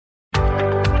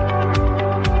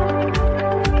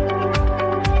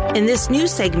In this new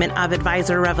segment of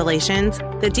Advisor Revelations,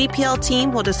 the DPL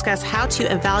team will discuss how to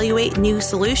evaluate new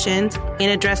solutions and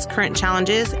address current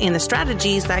challenges and the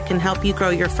strategies that can help you grow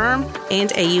your firm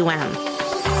and AUM.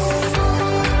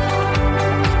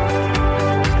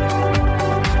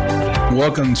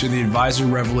 Welcome to the Advisor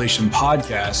Revelation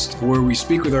podcast, where we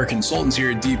speak with our consultants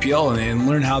here at DPL and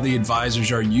learn how the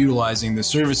advisors are utilizing the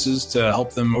services to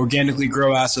help them organically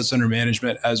grow assets under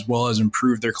management as well as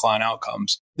improve their client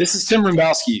outcomes. This is Tim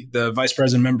Rembowski, the Vice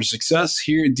President Member Success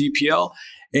here at DPL.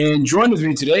 And joined with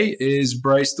me today is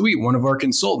Bryce Thweatt, one of our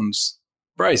consultants.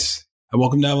 Bryce,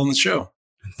 welcome to have on the show.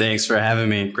 Thanks for having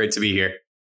me. Great to be here.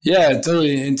 Yeah,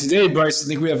 totally. And today, Bryce, I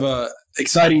think we have a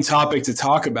exciting topic to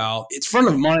talk about. It's front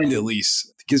of mind, at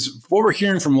least, because what we're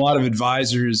hearing from a lot of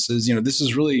advisors is, this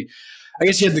is really, I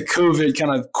guess you had the COVID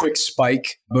kind of quick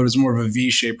spike, but it was more of a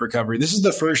V-shaped recovery. This is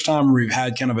the first time we've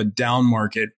had kind of a down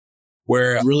market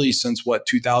where really since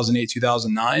 2008,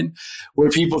 2009, where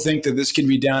people think that this could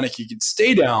be down, it could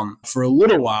stay down for a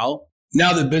little while.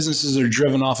 Now that businesses are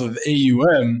driven off of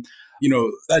AUM,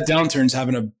 that downturn's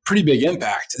having a pretty big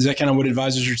impact. Is that kind of what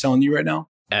advisors are telling you right now?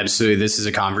 Absolutely. This is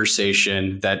a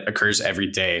conversation that occurs every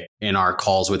day in our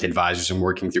calls with advisors and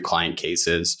working through client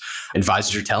cases.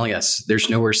 Advisors are telling us there's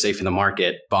nowhere safe in the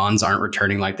market. Bonds aren't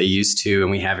returning like they used to,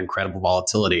 and we have incredible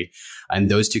volatility.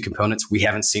 And those two components we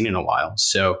haven't seen in a while.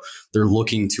 So they're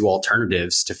looking to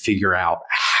alternatives to figure out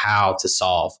how to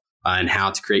solve and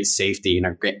how to create safety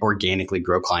and organically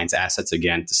grow clients' assets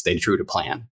again to stay true to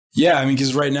plan. Yeah,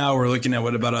 because right now we're looking at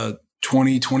about a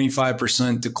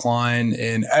 25% decline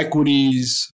in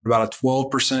equities, about a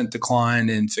 12% decline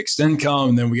in fixed income.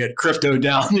 And then we get crypto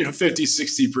down, 50,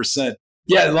 60%.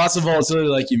 Yeah, lots of volatility,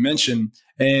 like you mentioned.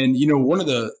 And, one of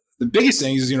the biggest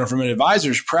things is, from an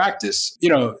advisor's practice,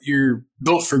 you're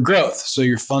built for growth. So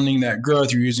you're funding that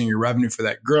growth. You're using your revenue for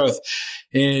that growth.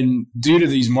 And due to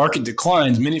these market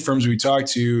declines, many firms we talk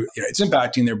to, it's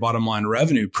impacting their bottom line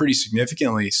revenue pretty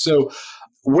significantly. So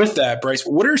with that, Bryce,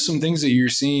 what are some things that you're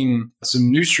seeing, some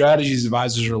new strategies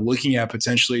advisors are looking at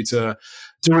potentially to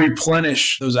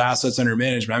replenish those assets under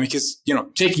management? Because,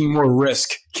 taking more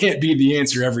risk can't be the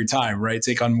answer every time, right?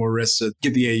 Take on more risk to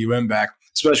get the AUM back,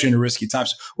 especially in a risky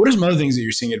times. What are some other things that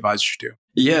you're seeing advisors do?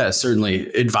 Yeah, certainly.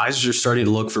 Advisors are starting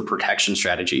to look for protection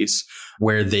strategies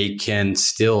where they can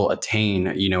still attain,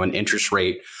 an interest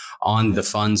rate on the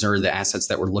funds or the assets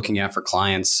that we're looking at for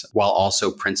clients while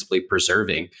also principally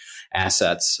preserving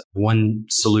assets. One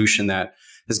solution that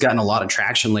has gotten a lot of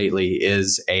traction lately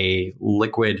is a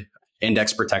liquid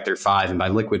index protector 5. And by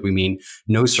liquid, we mean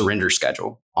no surrender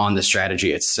schedule on the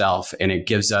strategy itself. And it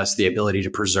gives us the ability to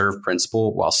preserve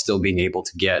principal while still being able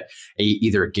to get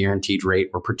either a guaranteed rate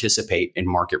or participate in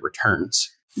market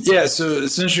returns. Yeah. So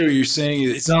essentially what you're saying,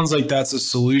 it sounds like that's a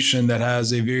solution that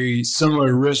has a very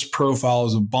similar risk profile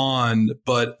as a bond,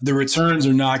 but the returns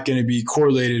are not going to be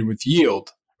correlated with yield.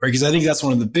 Right, because I think that's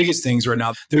one of the biggest things right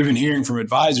now that we've been hearing from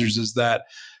advisors is that,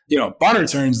 bond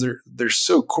returns, they're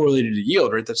so correlated to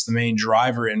yield, right? That's the main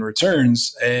driver in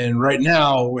returns. And right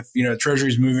now with,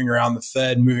 treasuries moving around, the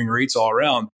Fed moving rates all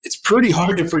around, it's pretty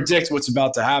hard to predict what's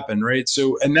about to happen, right?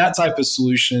 So in that type of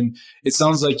solution, it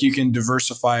sounds like you can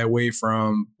diversify away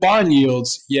from bond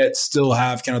yields, yet still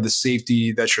have kind of the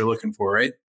safety that you're looking for,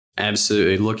 right?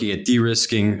 Absolutely. Looking at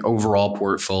de-risking overall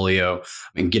portfolio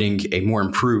and getting a more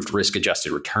improved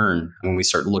risk-adjusted return when we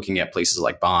start looking at places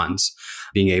like bonds,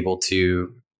 being able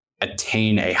to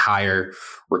attain a higher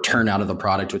return out of the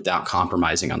product without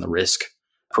compromising on the risk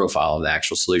profile of the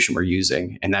actual solution we're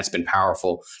using. And that's been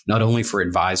powerful, not only for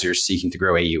advisors seeking to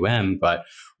grow AUM, but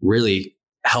really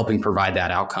helping provide that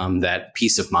outcome, that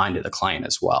peace of mind to the client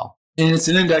as well. And it's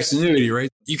an index annuity, right?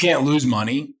 You can't lose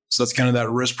money. So that's kind of that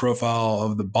risk profile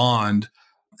of the bond.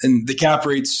 And the cap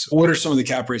rates, what are some of the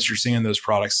cap rates you're seeing in those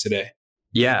products today?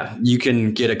 Yeah, you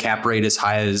can get a cap rate as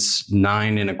high as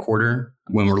 9.25%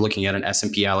 when we're looking at an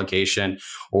S&P allocation,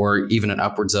 or even an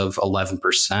upwards of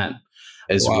 11%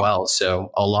 as well.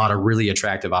 So a lot of really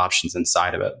attractive options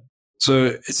inside of it. So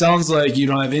it sounds like you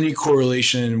don't have any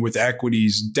correlation with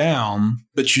equities down,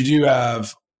 but you do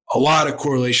have a lot of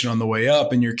correlation on the way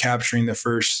up, and you're capturing the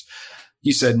first,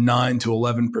 you said 9 to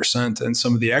 11% in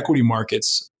some of the equity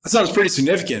markets. That sounds pretty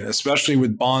significant, especially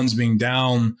with bonds being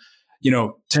down,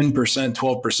 10%,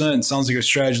 12%. It sounds like a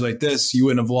strategy like this, you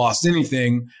wouldn't have lost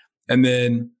anything. And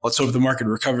then let's hope the market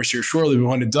recovers here shortly. But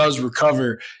when it does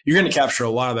recover, you're going to capture a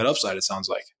lot of that upside, it sounds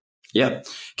like. Yep.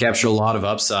 Capture a lot of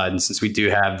upside. And since we do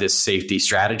have this safety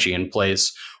strategy in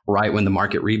place, right when the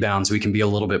market rebounds, we can be a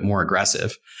little bit more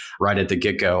aggressive right at the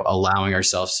get-go, allowing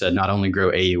ourselves to not only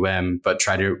grow AUM, but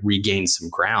try to regain some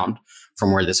ground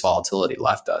from where this volatility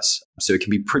left us. So it can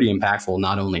be pretty impactful,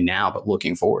 not only now, but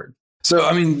looking forward. So,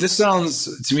 I mean, this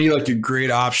sounds to me like a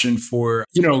great option for,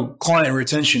 client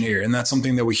retention here. And that's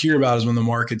something that we hear about is when the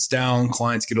market's down,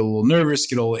 clients get a little nervous,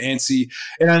 get a little antsy.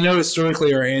 And I know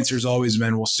historically our answer has always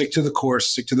been, we'll stick to the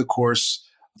course.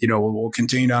 We'll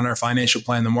continue down our financial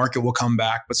plan. The market will come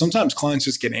back. But sometimes clients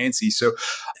just get antsy. So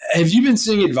have you been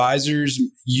seeing advisors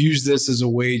use this as a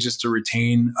way just to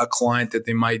retain a client that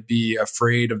they might be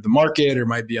afraid of the market or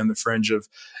might be on the fringe of,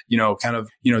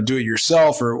 do it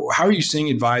yourself? Or how are you seeing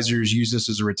advisors use this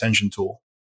as a retention tool?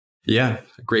 Yeah,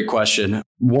 great question.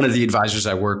 One of the advisors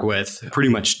I work with pretty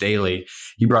much daily,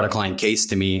 he brought a client case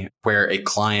to me where a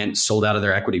client sold out of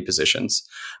their equity positions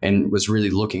and was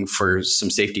really looking for some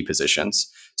safety positions.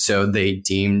 So they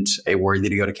deemed it worthy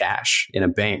to go to cash in a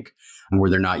bank where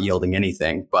they're not yielding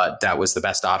anything, but that was the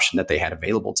best option that they had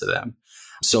available to them.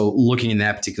 So looking in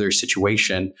that particular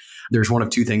situation, there's one of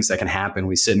two things that can happen.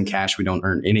 We sit in cash, we don't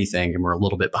earn anything, and we're a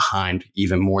little bit behind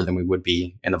even more than we would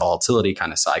be in the volatility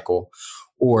kind of cycle.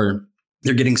 Or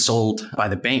they're getting sold by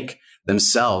the bank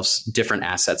themselves, different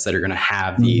assets that are going to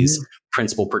have these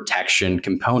principal protection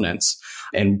components.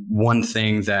 And one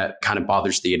thing that kind of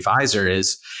bothers the advisor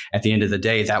is at the end of the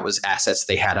day, that was assets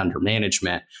they had under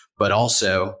management, but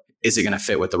also, is it going to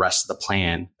fit with the rest of the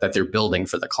plan that they're building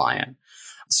for the client?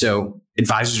 So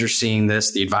advisors are seeing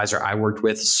this. The advisor I worked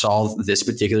with saw this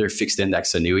particular fixed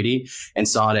index annuity and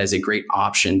saw it as a great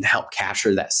option to help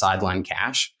capture that sideline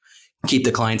cash, keep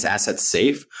the client's assets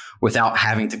safe without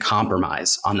having to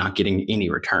compromise on not getting any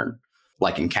return,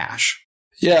 like in cash.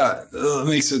 Yeah, it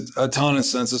makes a ton of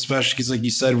sense, especially because like you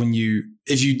said,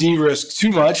 if you de-risk too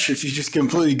much, if you just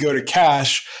completely go to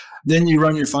cash, then you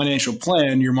run your financial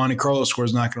plan, your Monte Carlo score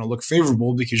is not going to look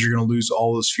favorable because you're going to lose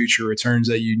all those future returns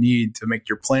that you need to make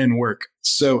your plan work.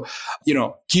 So,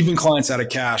 keeping clients out of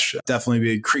cash, definitely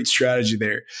be a great strategy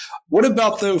there. What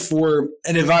about though for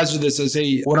an advisor that says,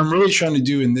 hey, what I'm really trying to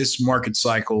do in this market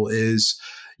cycle is,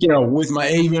 with my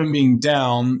AUM being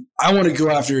down, I want to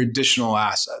go after additional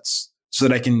assets so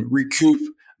that I can recoup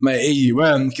my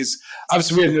AUM, because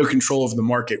obviously we have no control over the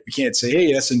market. We can't say,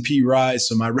 hey, S&P rise,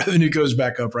 so my revenue goes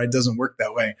back up, right? It doesn't work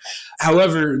that way.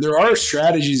 However, there are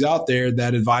strategies out there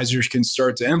that advisors can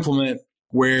start to implement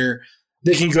where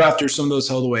they can go after some of those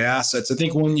held away assets. I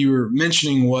think one you were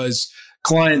mentioning was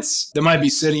clients that might be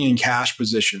sitting in cash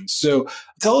positions. So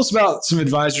tell us about some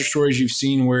advisor stories you've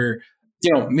seen where,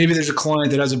 maybe there's a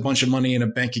client that has a bunch of money in a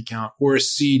bank account or a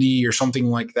CD or something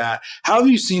like that. How have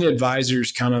you seen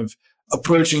advisors kind of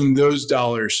approaching those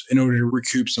dollars in order to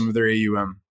recoup some of their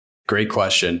AUM? Great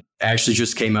question. Actually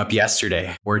just came up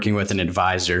yesterday working with an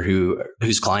advisor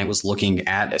whose client was looking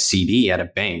at a CD at a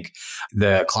bank.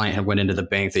 The client had went into the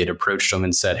bank. They had approached them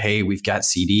and said, hey, we've got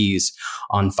CDs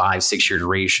on 5-6 year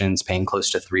durations paying close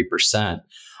to 3%.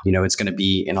 It's going to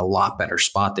be in a lot better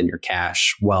spot than your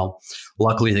cash. Well,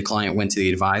 luckily the client went to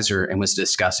the advisor and was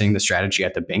discussing the strategy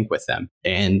at the bank with them,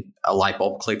 and a light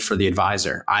bulb clicked for the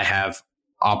advisor. I have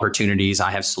opportunities, I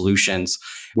have solutions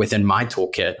within my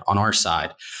toolkit on our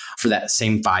side. For that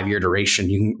same 5-year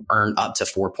duration, you can earn up to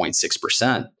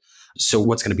 4.6%. So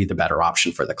what's going to be the better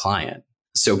option for the client?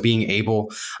 So being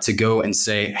able to go and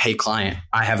say, hey, client,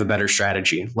 I have a better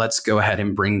strategy. Let's go ahead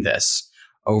and bring this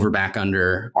over back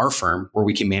under our firm where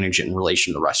we can manage it in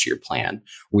relation to the rest of your plan.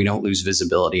 We don't lose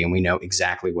visibility and we know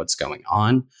exactly what's going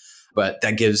on. But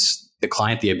that gives the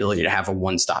client the ability to have a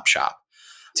one-stop shop,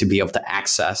 to be able to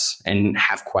access and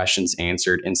have questions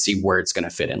answered and see where it's going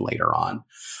to fit in later on.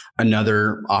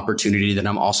 Another opportunity that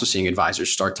I'm also seeing advisors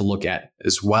start to look at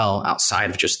as well, outside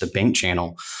of just the bank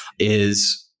channel,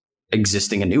 is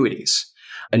existing annuities.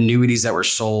 Annuities that were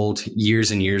sold years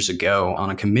and years ago on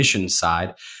a commission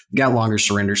side got longer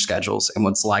surrender schedules. And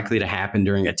what's likely to happen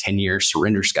during a 10-year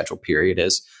surrender schedule period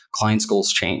is clients'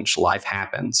 goals change. Life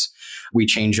happens. We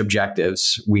change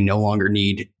objectives. We no longer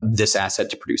need this asset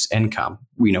to produce income.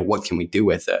 We know what can we do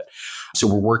with it. So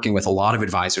we're working with a lot of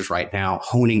advisors right now,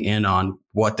 honing in on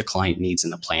what the client needs in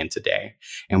the plan today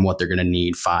and what they're going to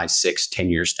need 5, 6, 10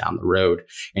 years down the road,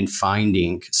 and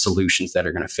finding solutions that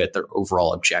are going to fit their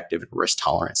overall objective and risk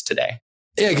tolerance today.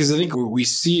 Yeah, because I think what we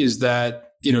see is that,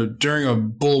 during a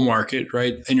bull market,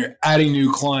 right, and you're adding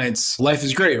new clients, life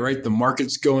is great, right? The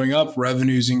market's going up,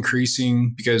 revenue's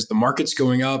increasing because the market's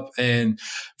going up. And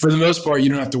for the most part, you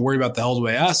don't have to worry about the held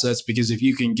away assets, because if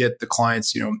you can get the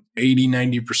clients, 80,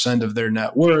 90% of their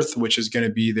net worth, which is going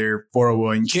to be their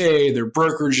 401k, their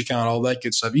brokerage account, all that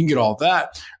good stuff, you can get all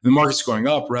that. The market's going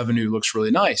up, revenue looks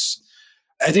really nice.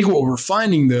 I think what we're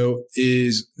finding though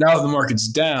is now that the market's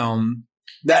down,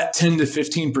 that 10 to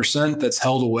 15% that's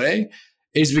held away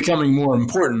is becoming more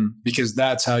important because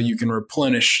that's how you can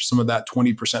replenish some of that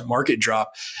 20% market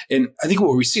drop. And I think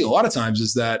what we see a lot of times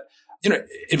is that,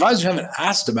 advisors haven't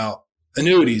asked about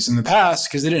annuities in the past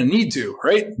because they didn't need to,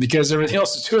 right? Because everything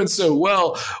else is doing so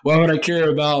well. Why would I care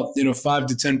about, 5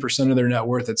 to 10% of their net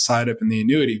worth that's tied up in the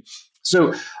annuity?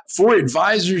 So for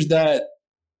advisors that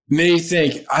may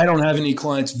think, I don't have any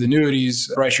clients with annuities,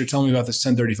 Bryce, you're telling me about this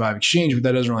 1035 exchange, but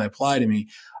that doesn't really apply to me.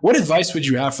 What advice would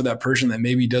you have for that person that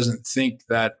maybe doesn't think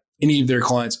that any of their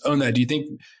clients own that? Do you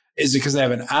think, is it because they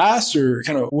haven't asked, or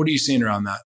kind of what are you seeing around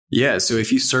that? Yeah. So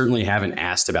if you certainly haven't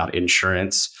asked about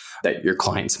insurance that your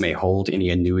clients may hold, any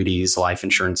annuities, life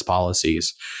insurance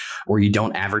policies, or you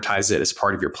don't advertise it as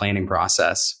part of your planning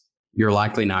process, you're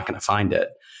likely not going to find it,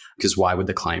 because why would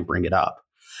the client bring it up?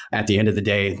 At the end of the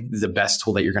day, the best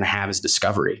tool that you're going to have is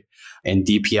discovery. And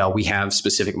DPL, we have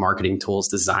specific marketing tools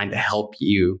designed to help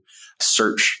you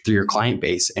search through your client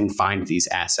base and find these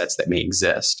assets that may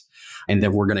exist. And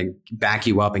then we're going to back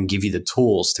you up and give you the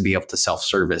tools to be able to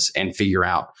self-service and figure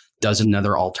out, does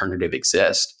another alternative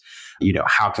exist?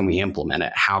 How can we implement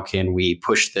it? How can we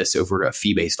push this over to a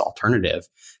fee-based alternative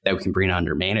that we can bring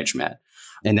under management?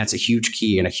 And that's a huge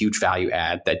key and a huge value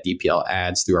add that DPL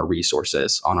adds through our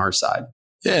resources on our side.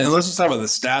 Yeah, and let's just talk about the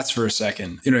stats for a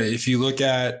second. If you look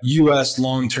at U.S.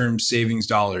 long-term savings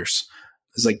dollars,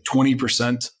 it's like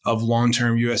 20% of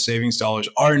long-term U.S. savings dollars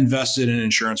are invested in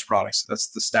insurance products. That's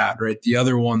the stat, right? The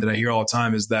other one that I hear all the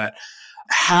time is that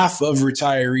half of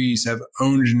retirees have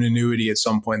owned an annuity at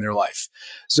some point in their life.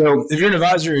 So if you're an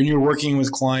advisor and you're working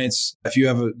with clients, if you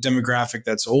have a demographic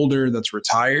that's older, that's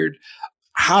retired,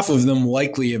 half of them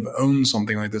likely have owned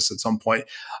something like this at some point.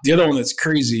 The other one that's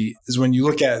crazy is when you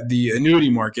look at the annuity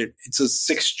market, it's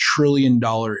a $6 trillion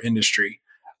industry.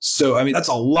 So, that's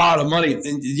a lot of money.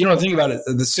 And think about it,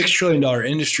 the $6 trillion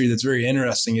industry that's very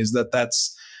interesting is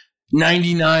that's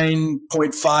 99.5,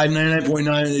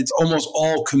 99.9. It's almost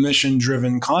all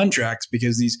commission-driven contracts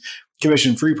because these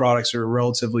commission-free products are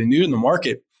relatively new in the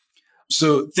market.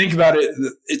 So think about it.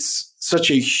 It's such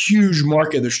a huge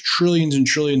market. There's trillions and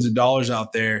trillions of dollars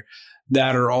out there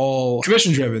that are all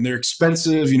commission-driven. They're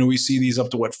expensive. We see these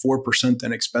up to 4%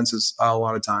 in expenses a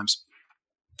lot of times.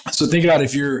 So think about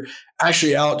if you're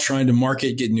actually out trying to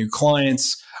market, get new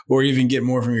clients, or even get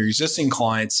more from your existing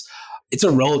clients, it's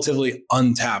a relatively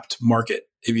untapped market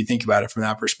if you think about it from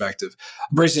that perspective.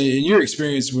 Bryce, in your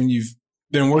experience, when you've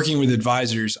been working with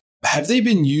advisors, have they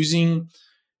been using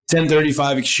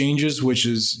 1035 exchanges, which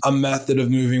is a method of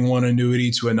moving one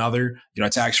annuity to another,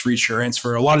 tax-free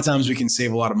transfer? A lot of times we can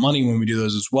save a lot of money when we do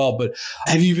those as well. But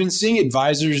have you been seeing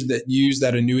advisors that use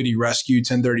that annuity rescue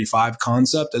 1035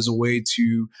 concept as a way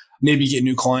to maybe get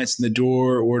new clients in the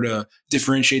door or to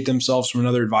differentiate themselves from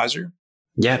another advisor?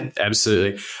 Yeah,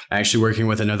 absolutely. I'm actually working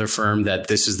with another firm that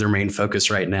this is their main focus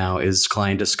right now is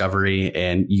client discovery,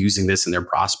 and using this in their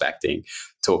prospecting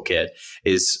toolkit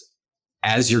is,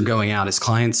 as you're going out, as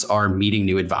clients are meeting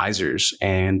new advisors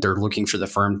and they're looking for the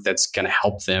firm that's going to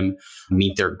help them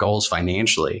meet their goals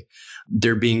financially,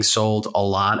 they're being sold a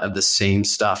lot of the same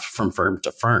stuff from firm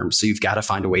to firm. So you've got to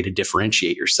find a way to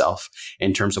differentiate yourself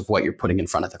in terms of what you're putting in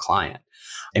front of the client.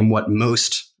 And what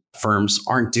most firms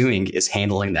aren't doing is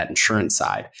handling that insurance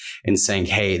side and saying,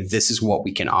 hey, this is what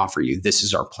we can offer you. This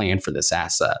is our plan for this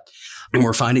asset. And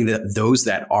we're finding that those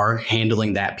that are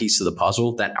handling that piece of the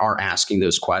puzzle, that are asking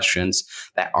those questions,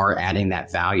 that are adding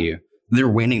that value, they're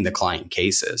winning the client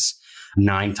cases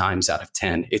 9 times out of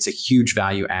 10. It's a huge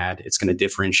value add. It's going to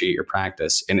differentiate your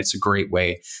practice. And it's a great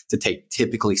way to take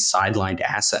typically sidelined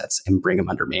assets and bring them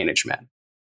under management.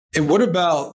 And what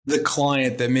about the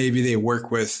client that maybe they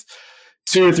work with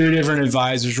 2 or 3 different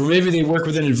advisors, or maybe they work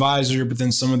with an advisor, but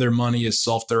then some of their money is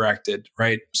self-directed,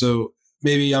 right? So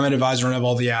maybe I'm an advisor and have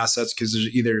all the assets because there's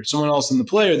either someone else in the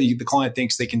play or the client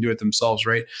thinks they can do it themselves,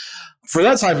 right? For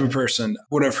that type of person,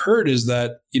 what I've heard is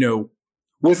that,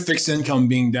 with fixed income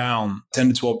being down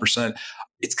 10 to 12%,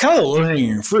 it's kind of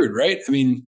low-hanging fruit, right?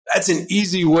 That's an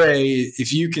easy way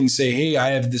if you can say, hey,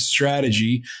 I have this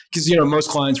strategy, because, most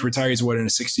clients retirees in a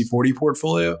 60-40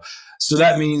 portfolio. So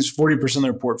that means 40% of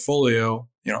their portfolio,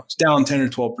 it's down 10 or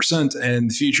 12%,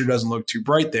 and the future doesn't look too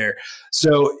bright there.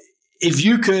 So if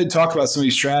you could talk about some of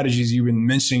these strategies you've been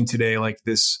mentioning today, like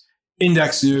this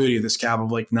index annuity, this cap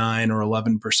of 9 or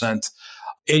 11%,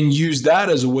 and use that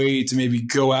as a way to maybe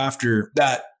go after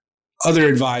that other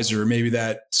advisor, maybe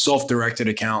that self-directed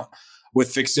account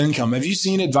with fixed income. Have you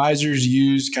seen advisors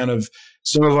use kind of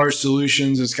some of our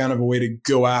solutions as kind of a way to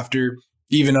go after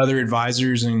even other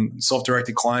advisors and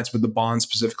self-directed clients with the bond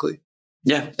specifically?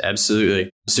 Yeah,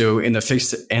 absolutely. So in the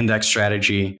fixed index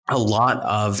strategy, a lot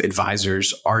of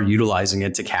advisors are utilizing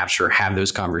it to have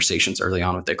those conversations early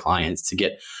on with their clients to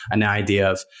get an idea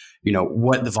of,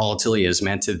 what the volatility is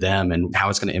meant to them and how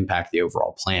it's going to impact the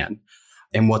overall plan.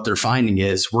 And what they're finding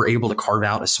is we're able to carve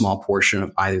out a small portion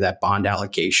of either that bond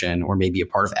allocation or maybe a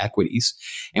part of equities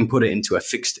and put it into a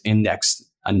fixed index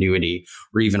annuity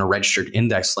or even a registered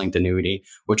index linked annuity,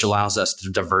 which allows us to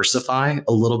diversify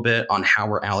a little bit on how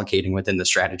we're allocating within the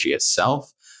strategy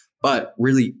itself, but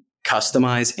really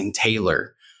customize and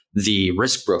tailor the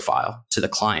risk profile to the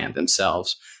client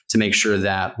themselves to make sure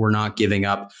that we're not giving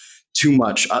up too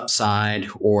much upside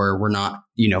or we're not,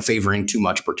 favoring too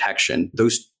much protection.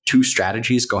 Those two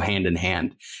strategies go hand in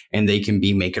hand and they can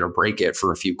be make it or break it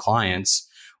for a few clients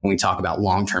when we talk about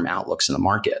long-term outlooks in the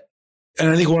market. And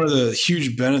I think one of the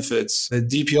huge benefits that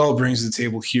DPL brings to the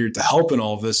table here to help in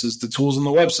all of this is the tools on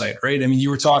the website, right? I mean, you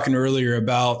were talking earlier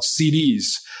about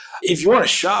CDs. If you want to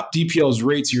shop DPL's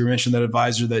rates, you mentioned that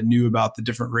advisor that knew about the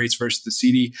different rates versus the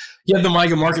CD. You have the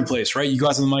MYGA marketplace, right? You go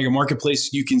out to the MYGA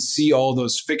marketplace, you can see all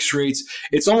those fixed rates.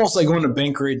 It's almost like going to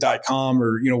bankrate.com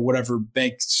or, whatever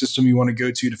bank system you want to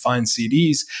go to find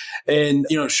CDs and,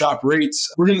 shop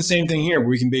rates. We're doing the same thing here where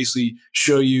we can basically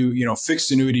show you,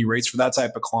 fixed annuity rates for that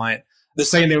type of client. The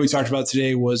second thing we talked about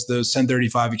today was those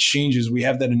 1035 exchanges. We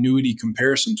have that annuity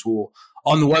comparison tool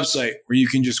on the website where you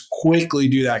can just quickly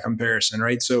do that comparison,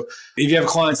 right? So if you have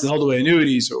clients that held away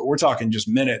annuities, we're talking just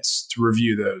minutes to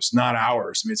review those, not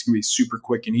hours. I mean, it's going to be super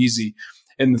quick and easy.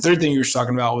 And the third thing you were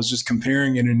talking about was just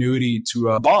comparing an annuity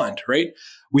to a bond, right?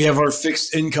 We have our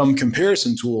fixed income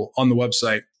comparison tool on the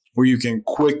website where you can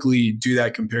quickly do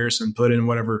that comparison, put in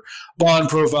whatever bond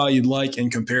profile you'd like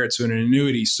and compare it to an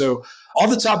annuity. So all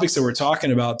the topics that we're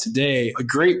talking about today, a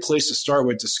great place to start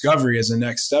with discovery as a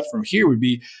next step from here would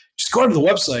be just go to the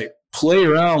website, play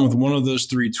around with one of those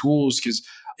three tools because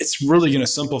it's really going to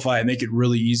simplify and make it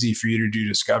really easy for you to do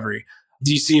discovery.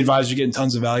 Do you see advisors getting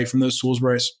tons of value from those tools,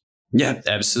 Bryce? Yeah,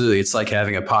 absolutely. It's like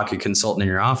having a pocket consultant in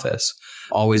your office.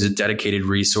 Always a dedicated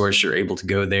resource. You're able to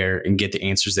go there and get the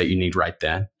answers that you need right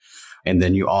then. And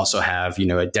then you also have,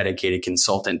 a dedicated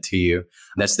consultant to you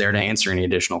that's there to answer any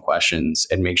additional questions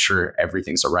and make sure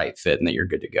everything's a right fit and that you're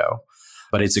good to go.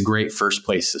 But it's a great first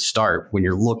place to start when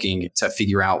you're looking to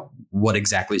figure out what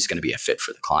exactly is going to be a fit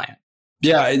for the client.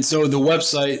 Yeah. And so the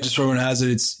website, just so everyone has it,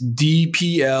 it's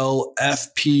dplfp.com.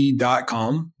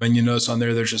 And you notice on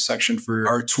there's a section for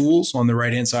our tools on the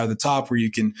right-hand side of the top where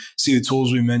you can see the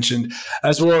tools we mentioned,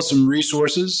 as well as some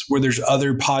resources where there's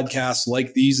other podcasts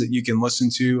like these that you can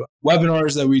listen to,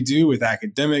 webinars that we do with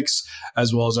academics,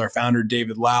 as well as our founder,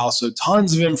 David Lau. So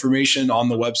tons of information on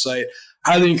the website.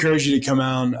 Highly encourage you to come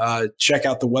out, check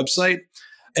out the website.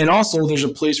 And also there's a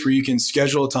place where you can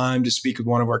schedule a time to speak with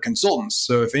one of our consultants.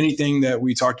 So if anything that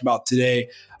we talked about today,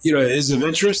 is of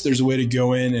interest, there's a way to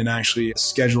go in and actually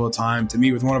schedule a time to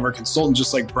meet with one of our consultants,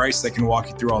 just like Bryce, that can walk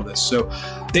you through all this. So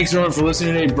thanks everyone for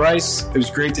listening today. Bryce, it was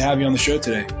great to have you on the show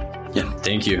today. Yeah,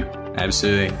 thank you.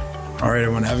 Absolutely. All right,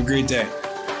 everyone, have a great day.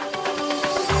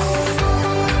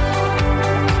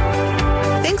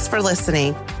 Thanks for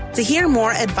listening. To hear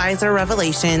more advisor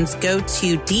revelations, go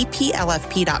to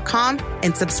dplfp.com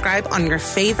and subscribe on your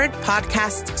favorite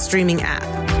podcast streaming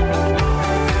app.